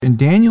in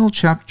Daniel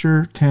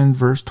chapter 10,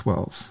 verse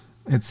 12,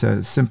 it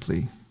says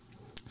simply,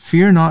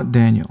 "Fear not,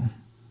 Daniel,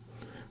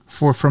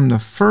 for from the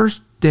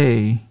first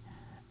day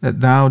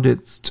that thou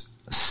didst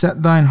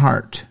set thine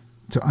heart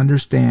to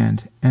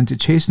understand and to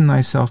chasten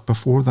thyself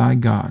before thy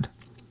God,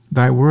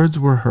 thy words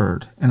were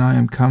heard, and I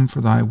am come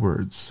for thy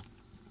words."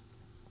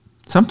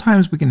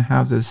 Sometimes we can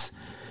have this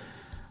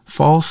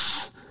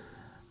false,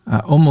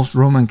 almost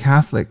Roman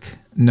Catholic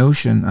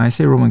notion. And I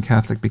say Roman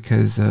Catholic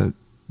because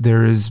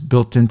there is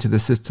built into the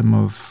system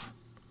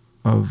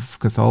of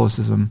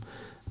Catholicism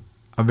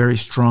a very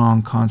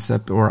strong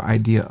concept or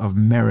idea of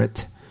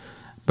merit.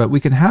 But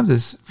we can have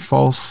this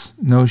false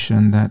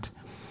notion that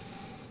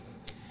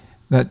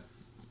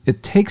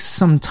it takes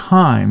some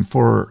time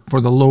for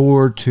the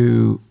Lord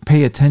to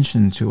pay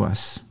attention to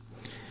us.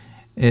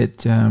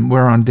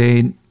 We're on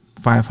day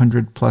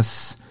 500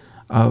 plus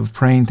of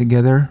praying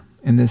together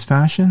in this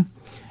fashion,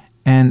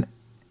 and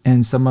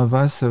some of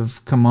us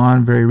have come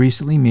on very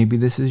recently. Maybe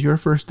this is your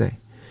first day,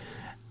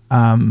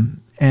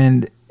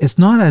 and it's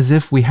not as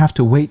if we have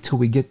to wait till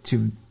we get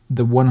to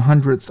the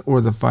 100th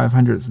or the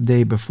 500th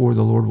day before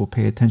the Lord will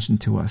pay attention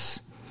to us.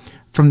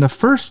 From the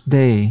first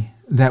day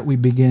that we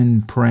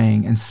begin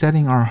praying and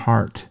setting our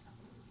heart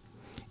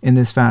in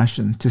this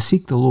fashion to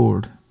seek the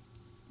Lord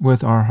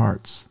with our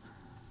hearts,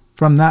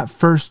 from that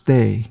first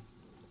day,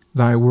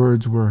 thy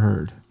words were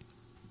heard.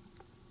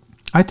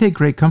 I take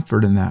great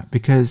comfort in that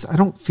because I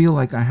don't feel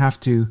like I have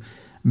to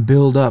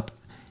build up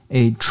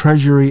a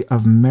treasury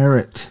of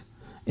merit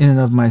in and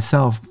of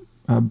myself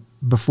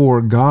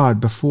before God,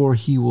 before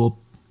He will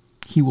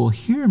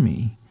hear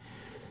me.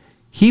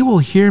 He will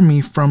hear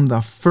me from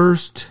the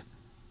first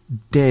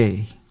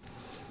day.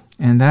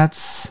 And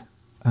that's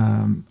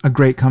a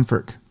great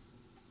comfort.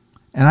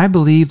 And I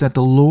believe that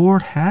the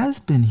Lord has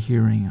been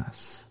hearing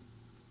us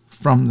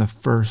from the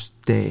first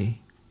day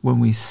when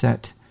we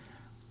set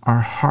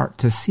our heart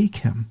to seek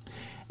Him.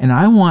 And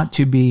I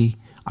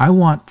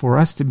want for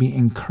us to be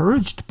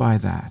encouraged by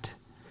that.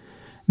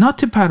 Not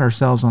to pat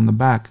ourselves on the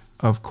back,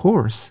 of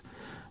course,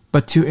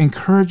 but to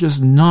encourage us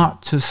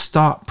not to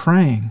stop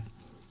praying.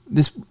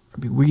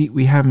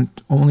 We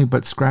haven't only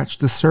but scratched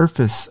the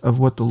surface of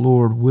what the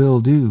Lord will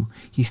do.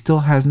 He still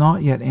has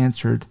not yet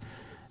answered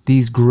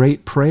these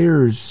great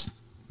prayer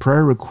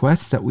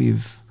requests that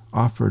we've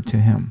offered to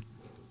Him,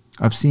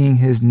 of seeing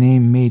His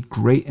name made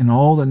great in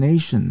all the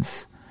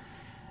nations,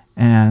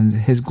 and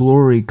His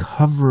glory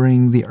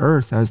covering the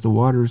earth as the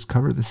waters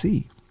cover the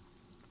sea.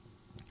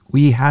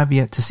 We have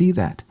yet to see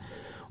that,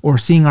 or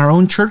seeing our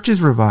own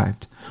churches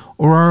revived,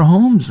 or our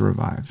homes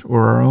revived,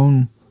 or our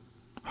own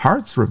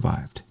hearts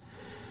revived.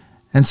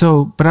 And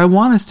so, but I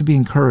want us to be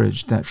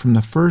encouraged that from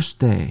the first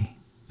day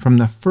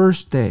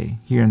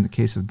here in the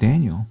case of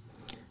Daniel,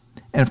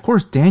 and of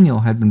course Daniel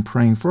had been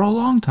praying for a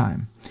long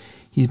time.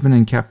 He's been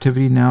in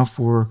captivity now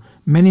for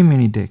many,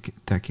 many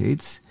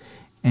decades,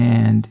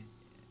 and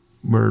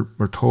we're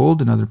told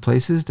in other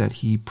places that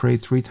he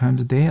prayed 3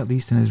 times a day, at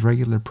least in his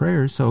regular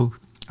prayers. So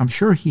I'm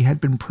sure he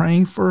had been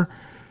praying for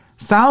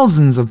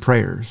thousands of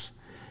prayers.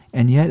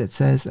 And yet it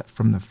says that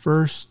from the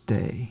first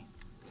day,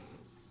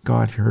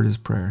 God heard his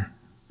prayer.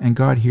 And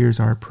God hears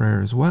our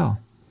prayer as well.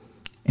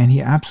 And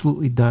He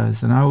absolutely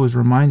does. And I was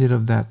reminded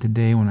of that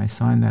today when I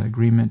signed that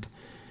agreement.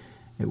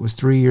 It was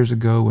 3 years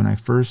ago when I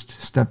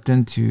first stepped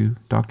into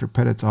Dr.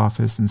 Pettit's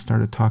office and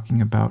started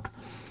talking about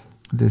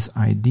this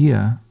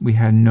idea. We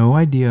had no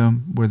idea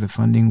where the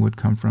funding would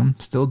come from.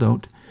 Still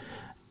don't.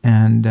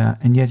 And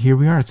yet here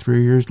we are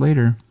 3 years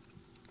later.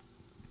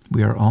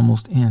 We are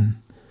almost in.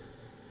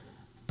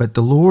 But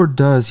the Lord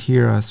does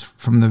hear us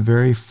from the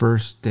very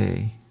first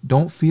day.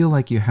 Don't feel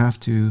like you have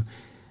to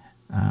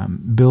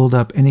build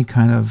up any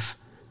kind of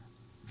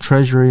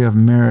treasury of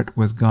merit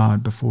with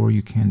God before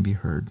you can be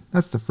heard.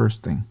 That's the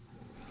first thing.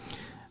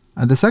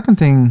 The second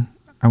thing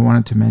I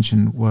wanted to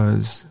mention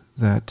was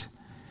that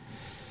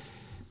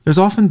there's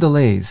often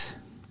delays.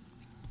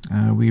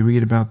 We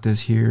read about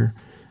this here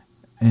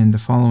in the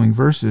following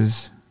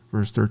verses,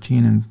 verse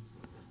 13 and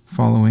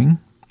following.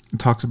 It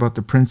talks about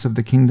the prince of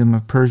the kingdom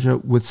of Persia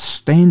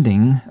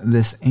withstanding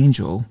this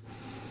angel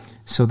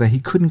so that he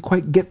couldn't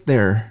quite get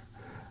there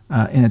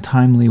in a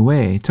timely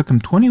way. It took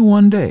him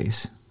 21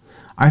 days.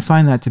 I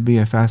find that to be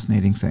a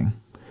fascinating thing,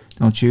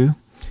 don't you?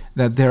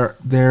 That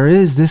there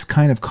is this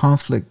kind of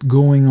conflict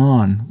going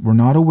on. We're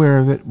not aware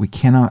of it. We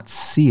cannot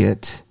see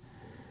it.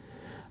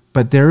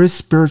 But there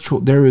is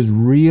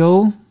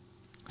real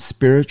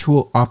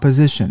spiritual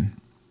opposition.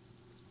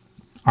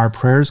 Our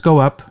prayers go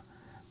up.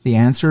 The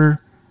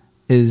answer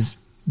is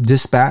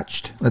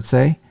dispatched, let's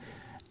say,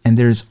 and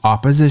there's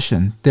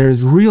opposition.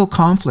 There's real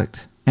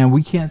conflict, and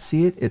we can't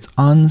see it. It's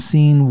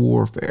unseen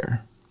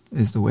warfare,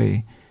 is the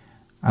way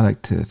I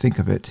like to think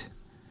of it.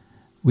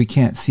 We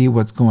can't see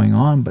what's going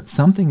on, but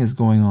something is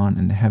going on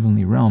in the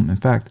heavenly realm. In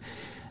fact,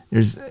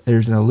 there's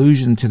an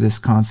allusion to this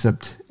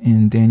concept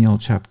in Daniel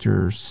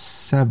chapter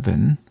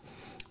 7,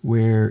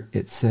 where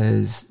it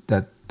says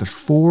that the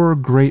 4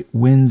 great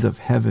winds of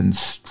heaven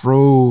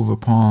strove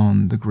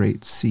upon the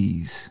great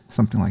seas,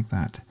 something like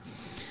that.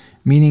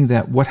 Meaning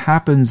that what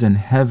happens in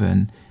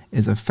heaven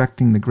is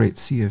affecting the great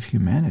sea of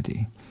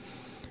humanity.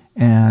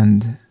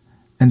 And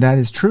that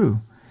is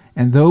true.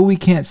 And though we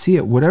can't see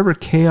it, whatever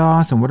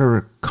chaos and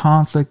whatever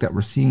conflict that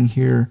we're seeing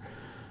here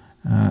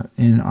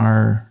in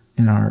our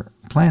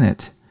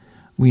planet,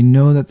 we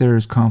know that there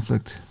is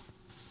conflict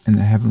in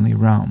the heavenly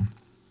realm.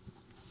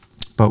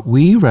 But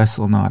we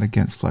wrestle not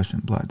against flesh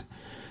and blood.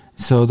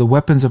 So the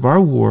weapons of our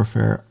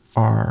warfare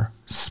are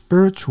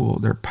spiritual.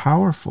 They're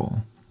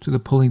powerful to the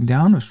pulling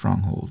down of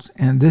strongholds.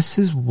 And this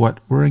is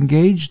what we're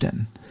engaged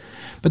in.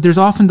 But there's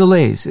often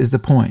delays, is the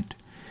point.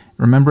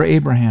 Remember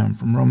Abraham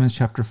from Romans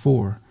chapter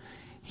 4.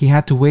 He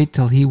had to wait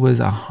till he was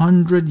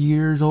 100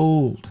 years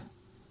old.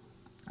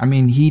 I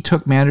mean, he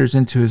took matters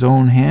into his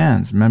own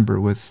hands, remember,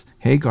 with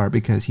Hagar,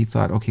 because he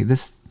thought, okay,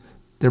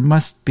 there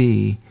must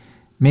be,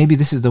 maybe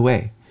this is the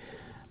way.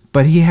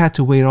 But he had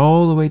to wait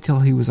all the way till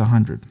he was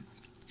 100.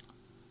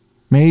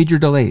 Major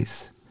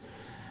delays.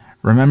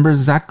 Remember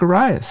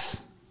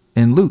Zacharias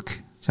in Luke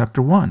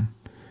chapter 1.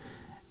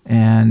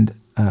 And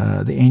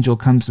the angel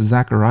comes to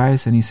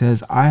Zacharias and he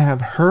says, I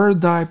have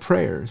heard thy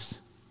prayers.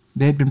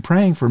 They had been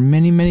praying for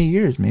many, many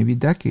years, maybe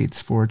decades,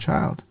 for a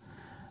child.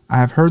 I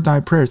have heard thy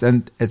prayers.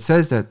 And it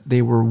says that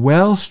they were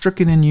well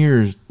stricken in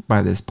years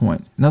by this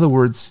point. In other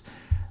words,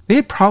 they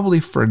had probably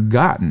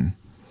forgotten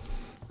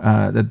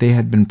that they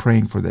had been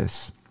praying for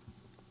this.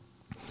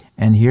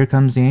 And here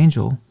comes the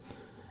angel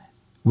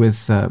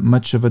with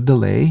much of a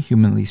delay,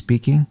 humanly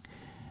speaking.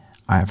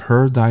 I have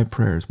heard thy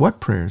prayers. What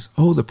prayers?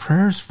 Oh, the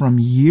prayers from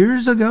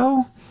years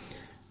ago?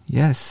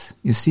 Yes,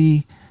 you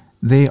see,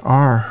 they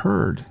are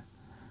heard.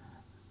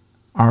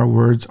 Our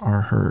words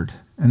are heard.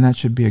 And that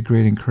should be a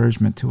great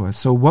encouragement to us.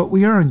 So what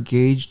we are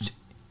engaged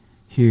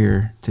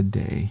here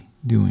today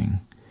doing,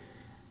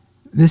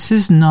 this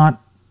is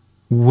not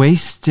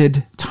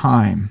wasted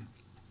time.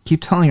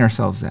 Keep telling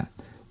ourselves that.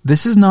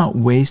 This is not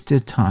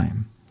wasted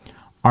time.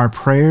 Our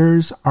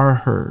prayers are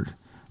heard.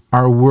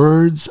 Our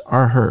words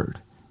are heard,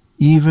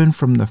 even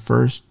from the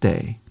first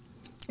day.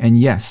 And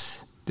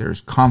yes,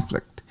 there's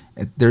conflict.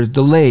 There's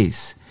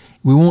delays.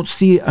 We won't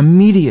see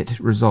immediate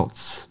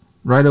results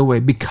right away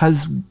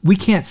because we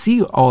can't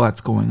see all that's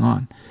going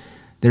on.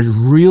 There's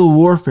real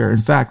warfare.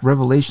 In fact,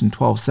 Revelation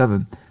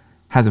 12:7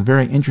 has a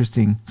very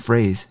interesting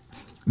phrase.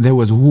 There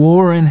was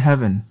war in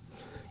heaven.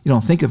 You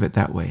don't think of it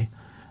that way,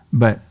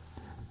 but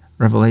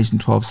Revelation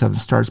 12:7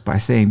 starts by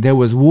saying, there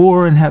was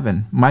war in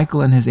heaven.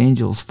 Michael and his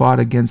angels fought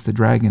against the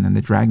dragon, and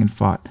the dragon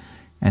fought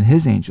and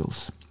his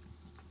angels.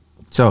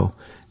 So,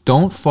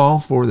 don't fall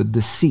for the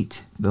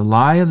deceit, the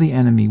lie of the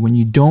enemy when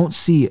you don't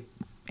see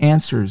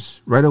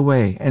answers right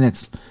away, and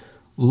it's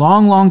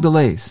long, long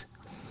delays.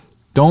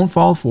 Don't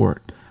fall for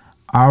it.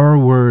 Our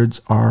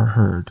words are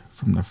heard.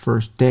 From the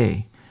first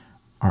day,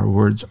 our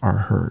words are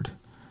heard.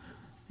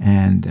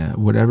 And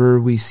whatever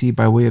we see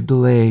by way of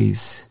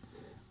delays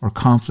or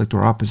conflict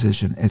or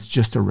opposition, it's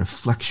just a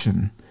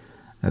reflection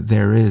that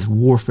there is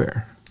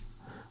warfare.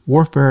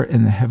 Warfare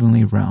in the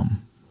heavenly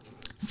realm.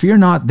 Fear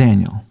not,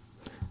 Daniel.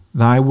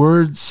 Thy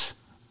words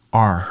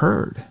are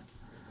heard.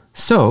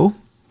 So,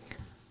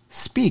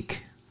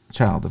 speak,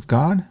 child of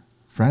God,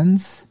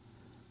 friends.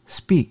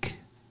 Speak,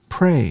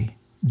 pray,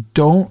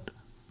 don't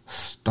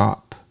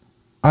stop.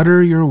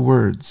 Utter your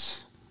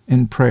words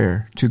in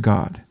prayer to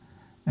God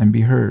and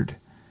be heard.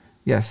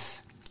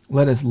 Yes,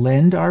 let us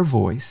lend our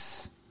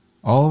voice,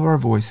 all of our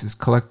voices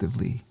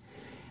collectively,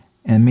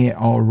 and may it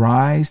all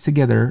rise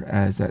together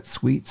as that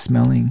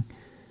sweet-smelling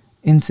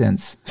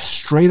incense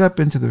straight up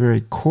into the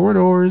very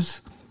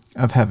corridors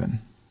of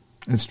heaven.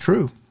 It's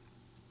true.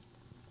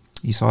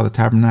 You saw the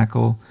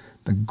tabernacle,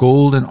 the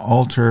golden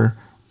altar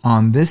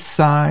on this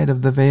side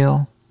of the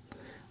veil,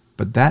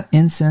 but that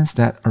incense,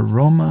 that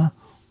aroma,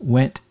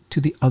 went to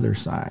the other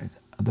side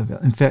of the veil.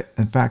 In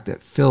fact,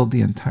 it filled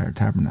the entire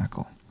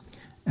tabernacle.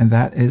 And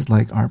that is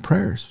like our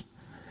prayers.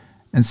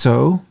 And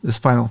so, this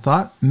final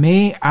thought,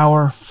 may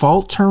our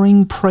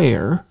faltering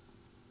prayer,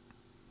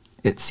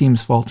 it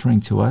seems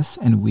faltering to us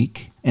and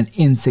weak and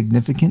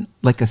insignificant,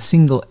 like a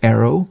single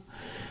arrow,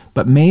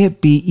 but may it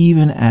be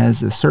even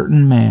as a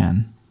certain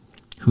man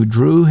who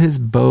drew his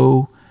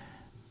bow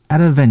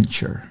at a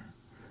venture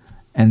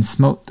and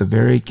smote the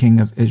very king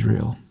of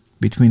Israel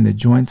between the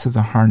joints of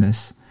the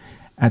harness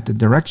at the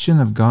direction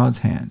of God's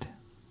hand.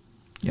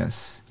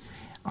 Yes,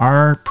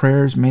 our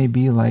prayers may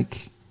be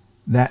like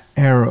that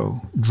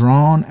arrow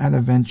drawn at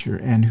a venture,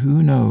 and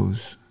who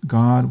knows,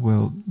 God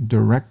will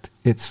direct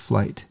its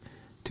flight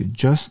to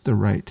just the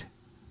right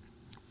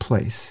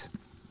place,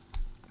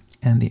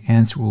 and the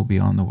answer will be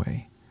on the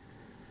way.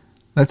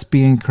 Let's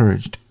be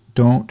encouraged.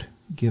 Don't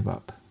give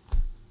up.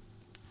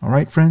 All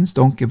right, friends,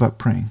 don't give up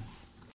praying.